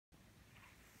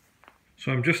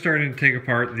So I'm just starting to take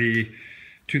apart the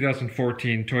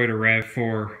 2014 Toyota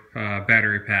Rav4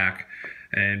 battery pack,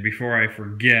 and before I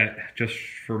forget, just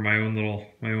for my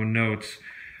own notes,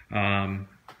 I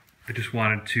just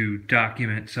wanted to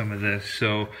document some of this.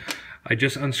 So I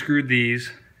just unscrewed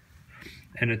these,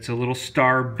 and it's a little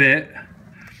star bit,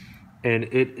 and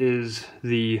it is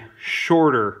the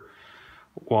shorter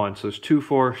one. So it's 2,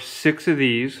 4, 6 of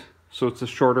these. So it's a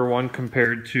shorter one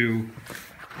compared to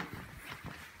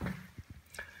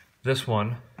this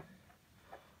one,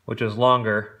 which is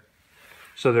longer.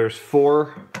 So there's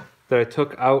 4 that I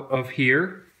took out of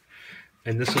here,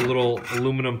 and this little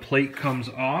aluminum plate comes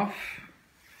off.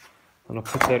 And I'll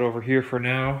put that over here for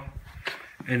now.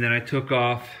 And then I took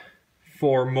off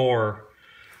 4 more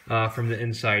from the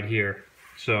inside here.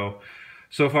 So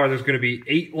far there's going to be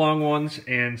 8 long ones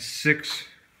and 6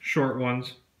 short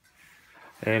ones.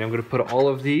 And I'm going to put all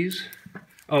of these.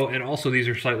 Oh, and also these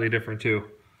are slightly different too.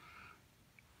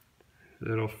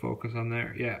 It'll focus on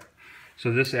there, yeah.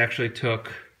 So this actually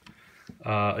took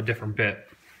a different bit.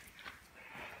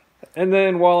 And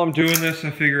then while I'm doing this, I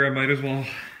figure I might as well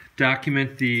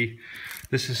document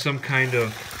this is some kind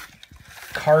of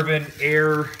carbon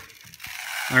air.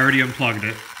 I already unplugged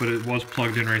it, but it was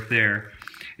plugged in right there.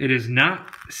 It is not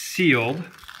sealed.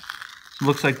 It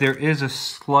looks like there is a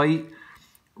slight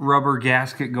rubber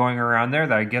gasket going around there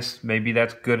that I guess maybe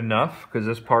that's good enough because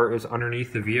this part is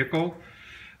underneath the vehicle.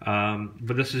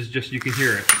 But this is just, you can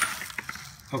hear it.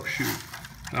 Oh shoot.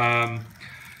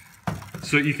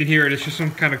 So you can hear it, it's just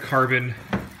some kind of carbon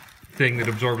thing that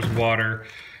absorbs water.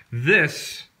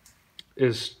 This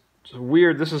is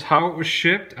weird, this is how it was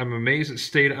shipped. I'm amazed it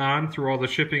stayed on through all the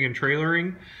shipping and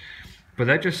trailering. But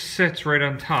that just sits right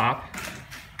on top.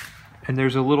 And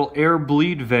there's a little air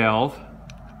bleed valve.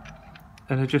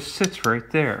 And it just sits right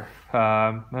there.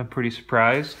 I'm pretty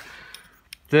surprised.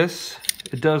 This,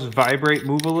 it does vibrate,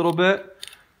 move a little bit.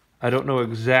 I don't know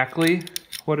exactly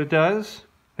what it does.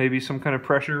 Maybe some kind of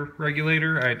pressure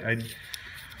regulator. I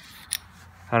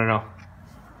don't know.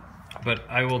 But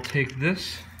I will take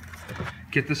this,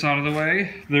 get this out of the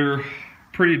way. They're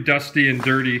pretty dusty and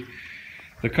dirty,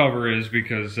 the cover is,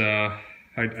 because I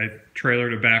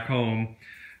trailered it back home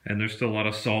and there's still a lot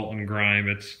of salt and grime.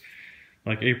 It's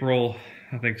like April,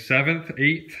 I think 7th,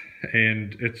 8th,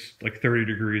 and it's like 30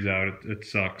 degrees out. It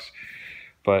sucks.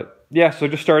 But yeah, so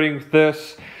just starting with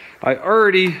this, I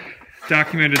already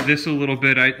documented this a little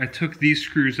bit. I took these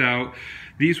screws out.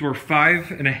 These were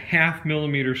 5.5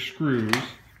 millimeter screws,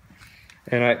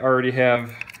 and I already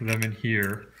have them in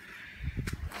here.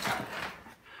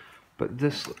 But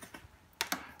this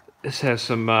has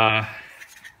some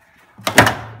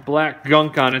black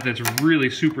gunk on it that's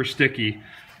really super sticky,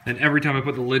 and every time I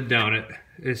put the lid down,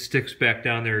 it sticks back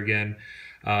down there again.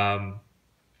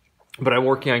 But I'm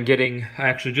working on getting, I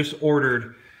actually just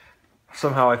ordered,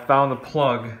 somehow I found the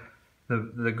plug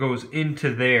that goes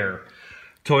into there.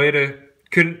 Toyota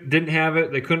didn't have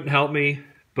it, they couldn't help me,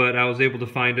 but I was able to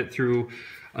find it through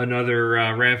another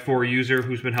Rav4 user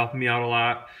who's been helping me out a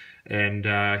lot, and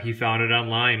he found it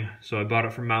online, so I bought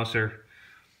it from Mouser.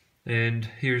 And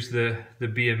here's the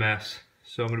BMS.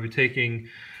 So I'm going to be taking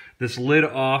this lid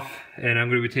off, and I'm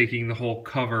going to be taking the whole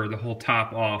cover, the whole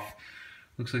top off.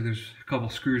 Looks like there's a couple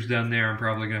screws down there I'm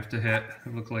probably going to have to hit.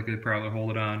 It looks like they probably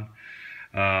hold it on.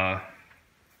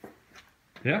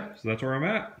 Yeah, so that's where I'm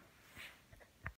at.